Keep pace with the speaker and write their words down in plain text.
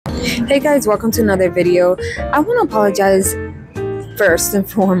Hey guys, welcome to another video. I want to apologize first and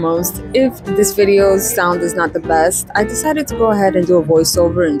foremost if this video's sound is not the best. I decided to go ahead and do a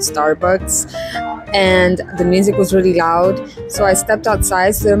voiceover in Starbucks and the music was really loud, so I stepped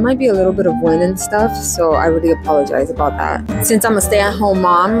outside, so there might be a little bit of wind and stuff, so I really apologize about that. Since I'm a stay-at-home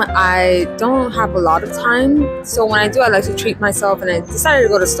mom, I don't have a lot of time, so when I do, I like to treat myself, and I decided to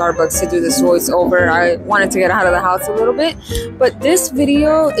go to Starbucks to do this voiceover. I wanted to get out of the house a little bit, but this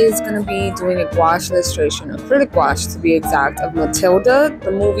video is going to be doing a gouache illustration, acrylic gouache to be exact, of Matilda,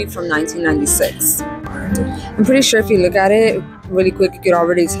 the movie from 1996. I'm pretty sure if you look at it really quick, you could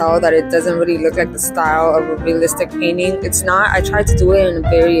already tell that it doesn't really look like the style of a realistic painting. It's not. I tried to do it in a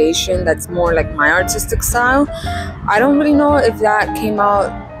variation that's more like my artistic style. I don't really know if that came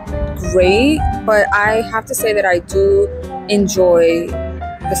out great, but I have to say that I do enjoy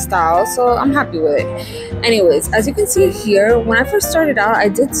the style, so I'm happy with it. Anyways, as you can see here, when I first started out, I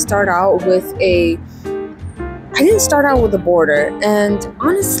didn't start out with a border, and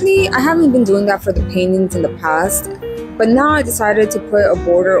honestly I haven't been doing that for the paintings in the past, but now I decided to put a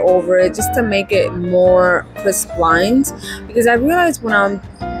border over it just to make it more crisp lines, because I realized when I'm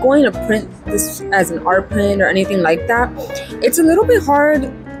going to print this as an art print or anything like that, it's a little bit hard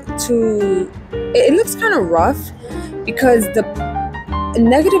to, it looks kind of rough because the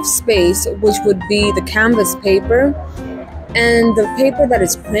negative space, which would be the canvas paper, and the paper that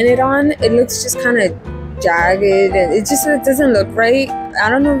is printed on, it looks just kind of jagged and it doesn't look right.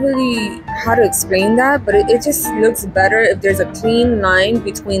 I don't know really how to explain that, but it just looks better if there's a clean line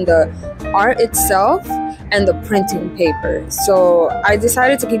between the art itself and the printing paper. So I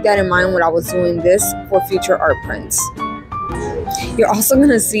decided to keep that in mind when I was doing this for future art prints. You're also going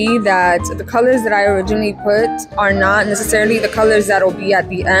to see that the colors that I originally put are not necessarily the colors that will be at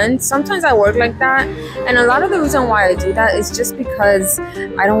the end. Sometimes I work like that, and a lot of the reason why I do that is just because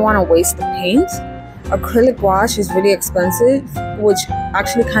I don't want to waste the paint. Acrylic gouache is really expensive, which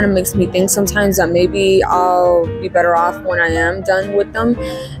actually kind of makes me think sometimes that maybe I'll be better off when I am done with them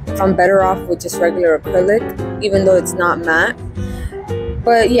if I'm better off with just regular acrylic, even though it's not matte.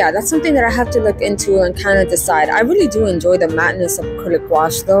 But yeah, that's something that I have to look into and kind of decide. I really do enjoy the matteness of acrylic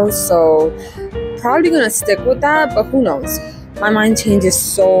gouache though, so probably gonna stick with that, but who knows? My mind changes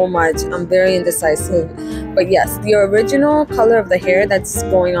so much. I'm very indecisive. But yes, the original color of the hair that's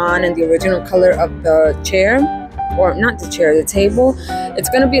going on and the original color of the chair, or not the chair, the table, it's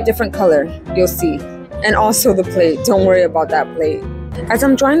going to be a different color. You'll see. And also the plate. Don't worry about that plate. As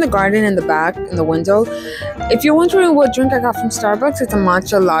I'm drawing the garden in the back, in the window, if you're wondering what drink I got from Starbucks, it's a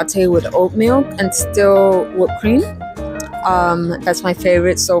matcha latte with oat milk and still whipped cream. That's my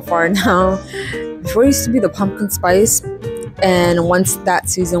favorite so far now. Before it used to be the pumpkin spice. And once that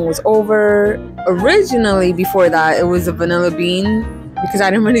season was over, originally before that, it was a vanilla bean because I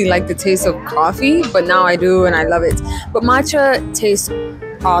didn't really like the taste of coffee, but now I do and I love it. But matcha tastes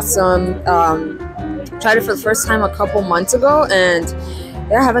awesome. Tried it for the first time a couple months ago, and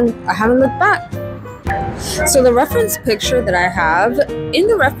yeah, I haven't looked back. So the reference picture that I have, in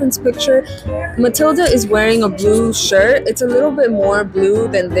the reference picture, Matilda is wearing a blue shirt. It's a little bit more blue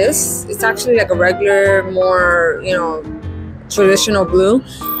than this. It's actually like a regular, more, you know, traditional blue,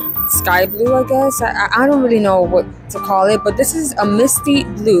 sky blue, I guess. I don't really know what to call it, but this is a misty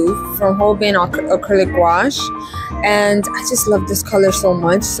blue from Hoban acrylic gouache, and I just love this color so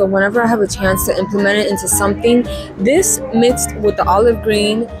much. So whenever I have a chance to implement it into something, this mixed with the olive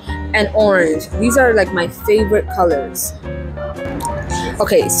green and orange, these are like my favorite colors.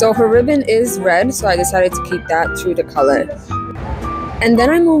 Okay, so her ribbon is red, so I decided to keep that true to color. And then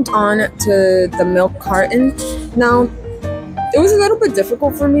I moved on to the milk carton. Now it was a little bit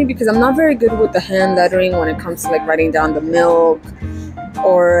difficult for me because I'm not very good with the hand lettering when it comes to like writing down the milk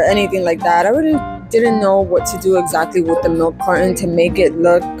or anything like that. I really didn't know what to do exactly with the milk carton to make it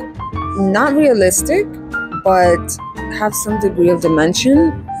look not realistic, but have some degree of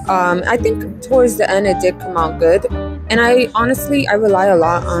dimension. I think towards the end it did come out good, and I rely a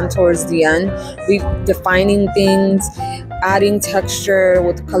lot on towards the end, defining things, adding texture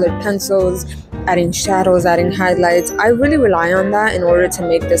with colored pencils, adding shadows, adding highlights. I really rely on that in order to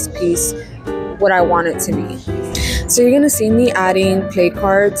make this piece what I want it to be. So you're gonna see me adding playing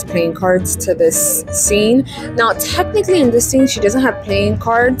cards to this scene. Now technically in this scene she doesn't have playing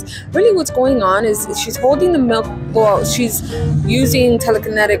cards. Really what's going on is she's holding the milk, well, she's using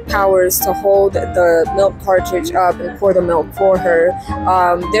telekinetic powers to hold the milk cartridge up and pour the milk for her.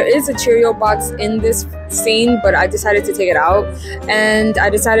 There is a Cheerio box in this scene, but I decided to take it out, and I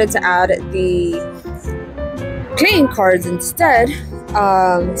decided to add the playing cards instead.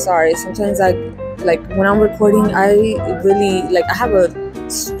 Sorry, sometimes like when I'm recording, I really I have a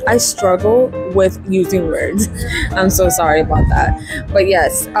I struggle with using words. I'm so sorry about that. But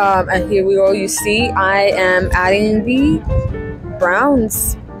yes, and here we go. You see, I am adding the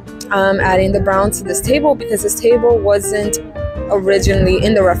browns. Adding the browns to this table because this table wasn't originally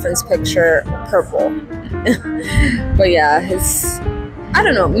in the reference picture purple. But yeah, I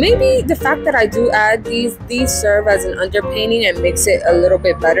don't know, maybe the fact that I do add these serve as an underpainting and makes it a little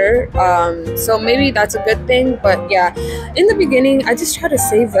bit better, so maybe that's a good thing. But yeah, in the beginning I just try to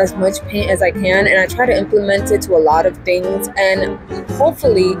save as much paint as I can, and I try to implement it to a lot of things, and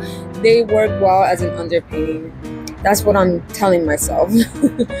hopefully they work well as an underpainting. That's what I'm telling myself.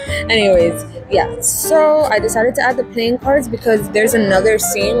 Anyways, yeah, so I decided to add the playing cards because there's another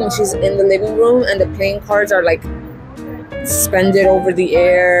scene which is in the living room and the playing cards are like suspended over the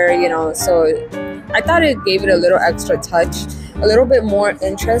air, you know, so I thought it gave it a little extra touch, a little bit more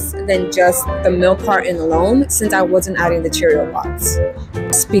interest than just the milk carton alone, since I wasn't adding the Cheerio box.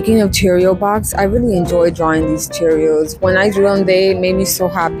 Speaking of Cheerio box, I really enjoy drawing these Cheerios. When I drew them, they made me so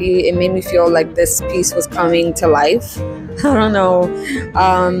happy. It made me feel like this piece was coming to life. I don't know.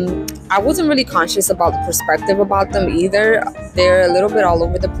 I wasn't really conscious about the perspective about them either. They're a little bit all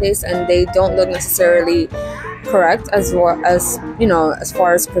over the place and they don't look necessarily correct as well as, you know, as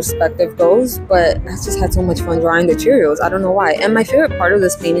far as perspective goes, but I just had so much fun drawing the Cheerios. I don't know why. And my favorite part of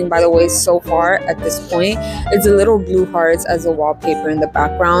this painting, by the way, so far at this point, is the little blue hearts as a wallpaper in the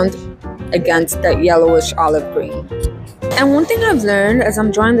background against that yellowish olive green. And one thing I've learned as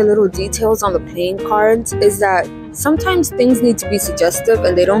I'm drawing the little details on the playing cards is that sometimes things need to be suggestive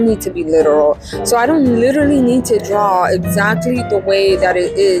and they don't need to be literal. So I don't literally need to draw exactly the way that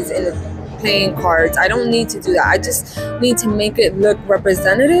it is in the playing cards. I don't need to do that. I just need to make it look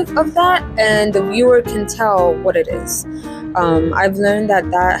representative of that and the viewer can tell what it is. I've learned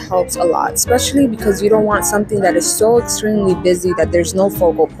that helps a lot, especially because you don't want something that is so extremely busy that there's no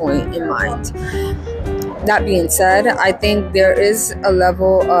focal point in mind. That being said, I think there is a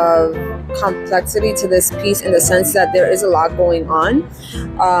level of complexity to this piece in the sense that there is a lot going on,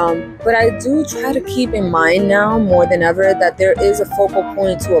 but I do try to keep in mind now more than ever that there is a focal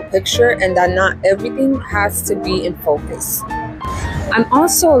point to a picture and that not everything has to be in focus. I'm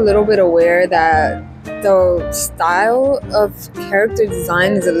also a little bit aware that the style of character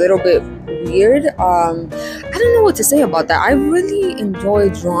design is a little bit weird. I don't know what to say about that. I really enjoy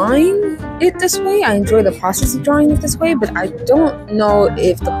drawing it this way. I enjoy the process of drawing it this way, but I don't know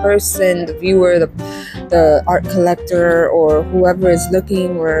if the person, the viewer, the art collector, or whoever is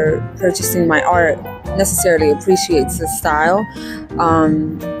looking or purchasing my art necessarily appreciates the style.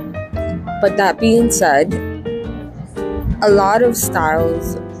 But that being said, a lot of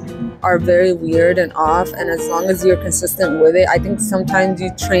styles are very weird and off, and as long as you're consistent with it, I think sometimes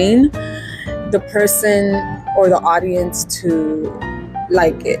you train the person or the audience to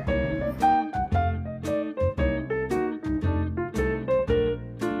like it.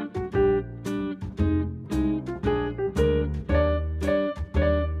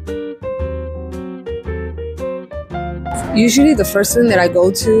 Usually the first thing that I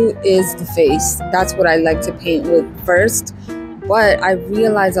go to is the face. That's what I like to paint with first. But I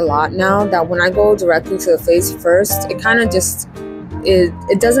realize a lot now that when I go directly to the face first, it kind of just,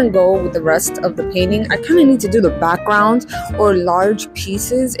 it doesn't go with the rest of the painting. I kind of need to do the background or large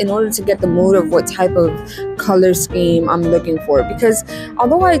pieces in order to get the mood of what type of color scheme I'm looking for. Because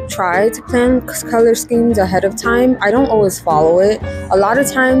although I try to plan color schemes ahead of time, I don't always follow it. A lot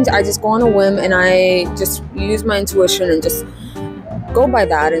of times I just go on a whim and I just use my intuition and just go by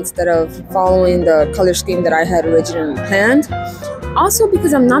that instead of following the color scheme that I had originally planned. Also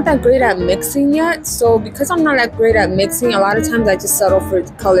because I'm not that great at mixing yet, so because I'm not that great at mixing, a lot of times I just settle for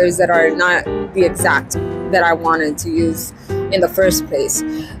colors that are not the exact that I wanted to use in the first place.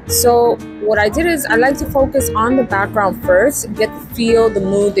 So what I did is I like to focus on the background first, get the feel, the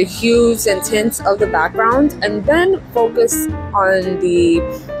mood, the hues and tints of the background, and then focus on the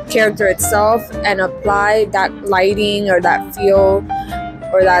character itself and apply that lighting or that feel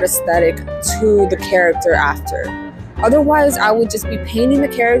or that aesthetic to the character after. Otherwise, I would just be painting the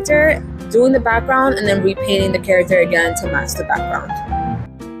character, doing the background, and then repainting the character again to match the background.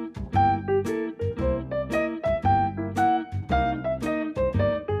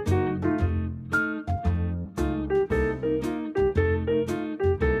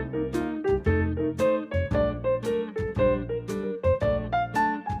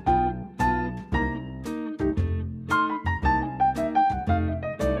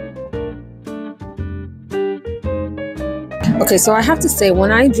 Okay, so I have to say, when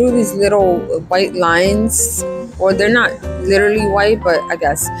I drew these little white lines, or they're not literally white, but I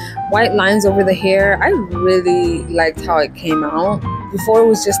guess white lines over the hair, I really liked how it came out. before it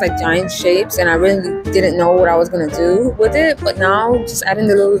was just like giant shapes and I really didn't know what I was gonna do with it, but now just adding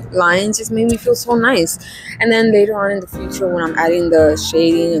the little lines just made me feel so nice. And then later on in the future when I'm adding the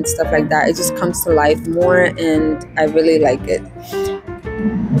shading and stuff like that, it just comes to life more and I really like it.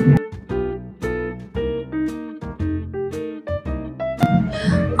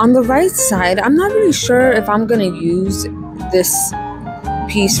 On the right side, I'm not really sure if I'm gonna use this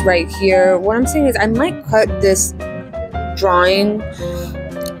piece right here. What I'm saying is I might cut this drawing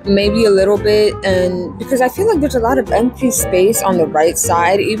maybe a little bit, and because I feel like there's a lot of empty space on the right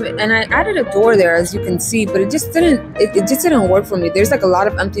side, even, and I added a door there as you can see, but it just didn't work for me. There's like a lot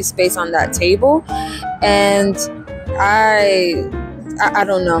of empty space on that table, and I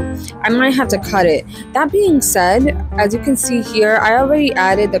don't know, I might have to cut it. That being said, as you can see here, I already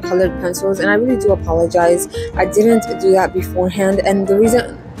added the colored pencils, and I really do apologize. I didn't do that beforehand, and the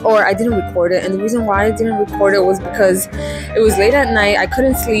reason, or I didn't record it, and the reason why I didn't record it was because it was late at night. I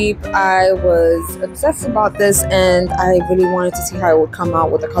couldn't sleep. I was obsessed about this, and I really wanted to see how it would come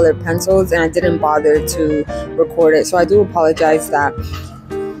out with the colored pencils, and I didn't bother to record it, so I do apologize that.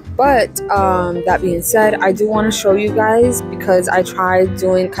 But that being said, I do want to show you guys, because I tried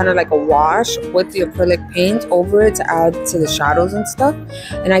doing kind of like a wash with the acrylic paint over it to add to the shadows and stuff,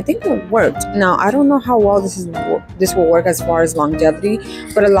 and I think it worked. Now I don't know how well this will work as far as longevity,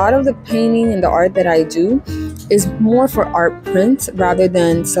 but a lot of the painting and the art that I do is more for art prints rather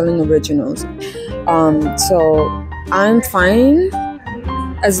than selling originals. So I'm fine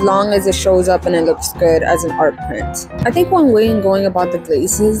as long as it shows up and it looks good as an art print. I think one way in going about the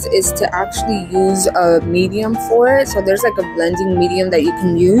glazes is to actually use a medium for it. So there's like a blending medium that you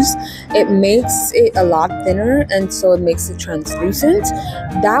can use. It makes it a lot thinner, and so it makes it translucent.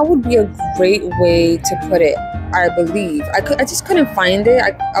 That would be a great way to put it, I believe. I just couldn't find it.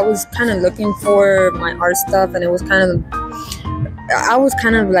 I was kind of looking for my art stuff, and I was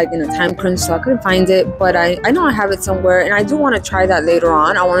kind of like in a time crunch, so I couldn't find it, but I know I have it somewhere, and I do want to try that later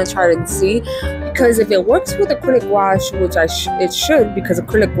on. I want to try it and see, because if it works with acrylic gouache, which it should, because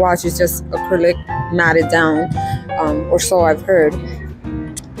acrylic gouache is just acrylic matted down, or so I've heard,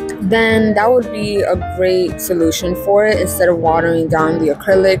 then that would be a great solution for it, instead of watering down the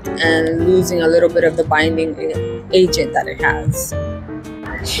acrylic and losing a little bit of the binding agent that it has.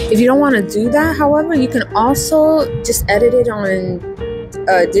 If you don't want to do that, however, you can also just edit it on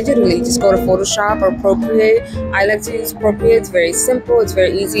digitally. Just go to Photoshop or Procreate. I like to use Procreate. It's very simple, it's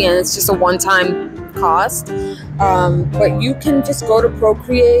very easy, and it's just a one-time cost. But you can just go to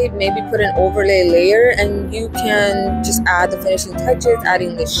Procreate, maybe put an overlay layer, and you can just add the finishing touches,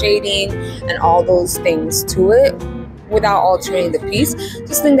 adding the shading and all those things to it without altering the piece.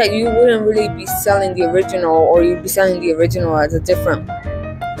 Just think that you wouldn't really be selling the original, or you'd be selling the original as a different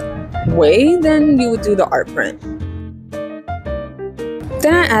way than you would do the art print.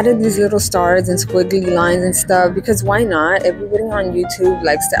 Then I added these little stars and squiggly lines and stuff, because why not? Everybody on YouTube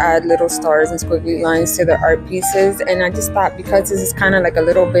likes to add little stars and squiggly lines to their art pieces, and I just thought, because this is kind of like a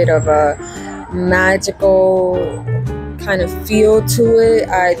little bit of a magical kind of feel to it,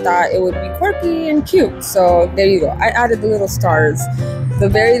 I thought it would be quirky and cute. So there you go. I added the little stars, the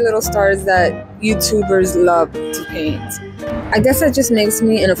very little stars that YouTubers love to paint. I guess that just makes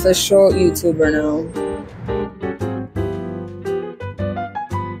me an official YouTuber now.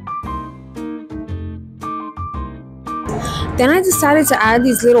 Then I decided to add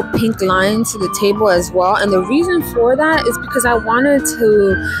these little pink lines to the table as well, and the reason for that is because I wanted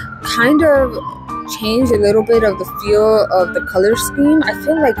to kind of change a little bit of the feel of the color scheme. I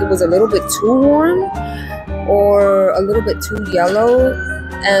feel like it was a little bit too warm or a little bit too yellow,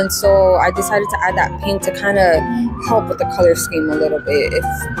 and so I decided to add that pink to kind of help with the color scheme a little bit, if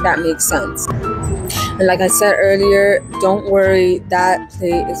that makes sense. And like I said earlier, don't worry, that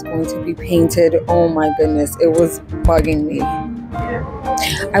plate is going to be painted. Oh my goodness, it was bugging me.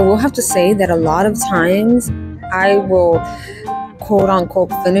 I will have to say that a lot of times I will quote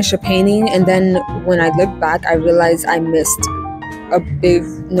unquote finish a painting, and then when I look back, I realize I missed a big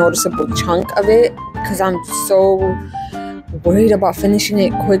noticeable chunk of it, because I'm so worried about finishing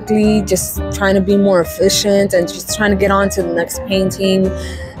it quickly, just trying to be more efficient and just trying to get on to the next painting.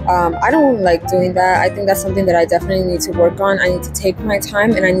 I don't like doing that. I think that's something that I definitely need to work on. I need to take my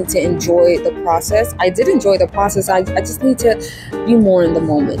time, and I need to enjoy the process. I did enjoy the process. I just need to be more in the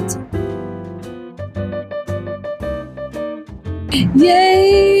moment.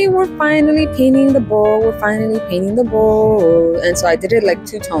 Yay, we're finally painting the bowl. We're finally painting the bowl. And so I did it like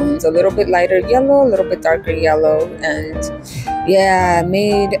two tones, a little bit lighter yellow, a little bit darker yellow, and yeah,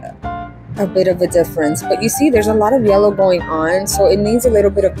 made a bit of a difference. But you see, there's a lot of yellow going on, so it needs a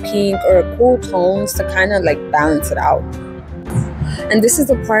little bit of pink or cool tones to kind of like balance it out. And this is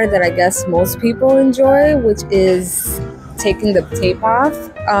the part that I guess most people enjoy, which is taking the tape off.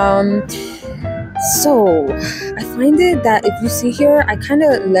 So I find it that if you see here, I kind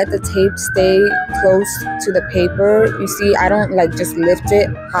of let the tape stay close to the paper. You see, I don't like just lift it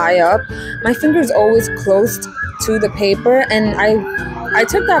high up. My finger's always close to the paper, and I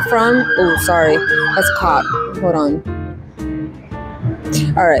took that from, oh sorry, that's caught. Hold on.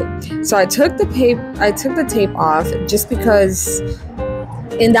 All right, so I took the tape off just because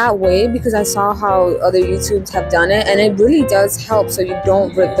in that way, because I saw how other YouTubes have done it, and it really does help so you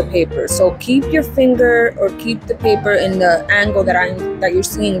don't rip the paper. So keep your finger or keep the paper in the angle that you're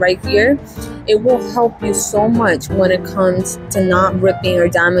seeing right here. It will help you so much when it comes to not ripping or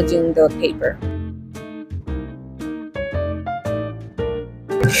damaging the paper.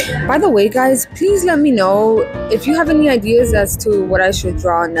 By the way, guys, please let me know if you have any ideas as to what I should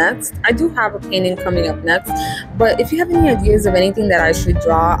draw next. I do have a painting coming up next, but if you have any ideas of anything that I should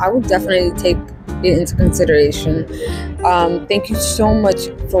draw, I would definitely take it into consideration. Thank you so much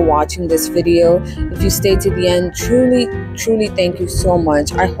for watching this video. If you stayed to the end, truly thank you so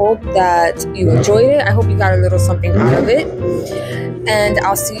much. I hope that you enjoyed it. I hope you got a little something out of it, and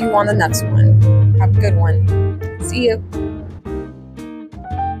I'll see you on the next one. Have a good one. See you.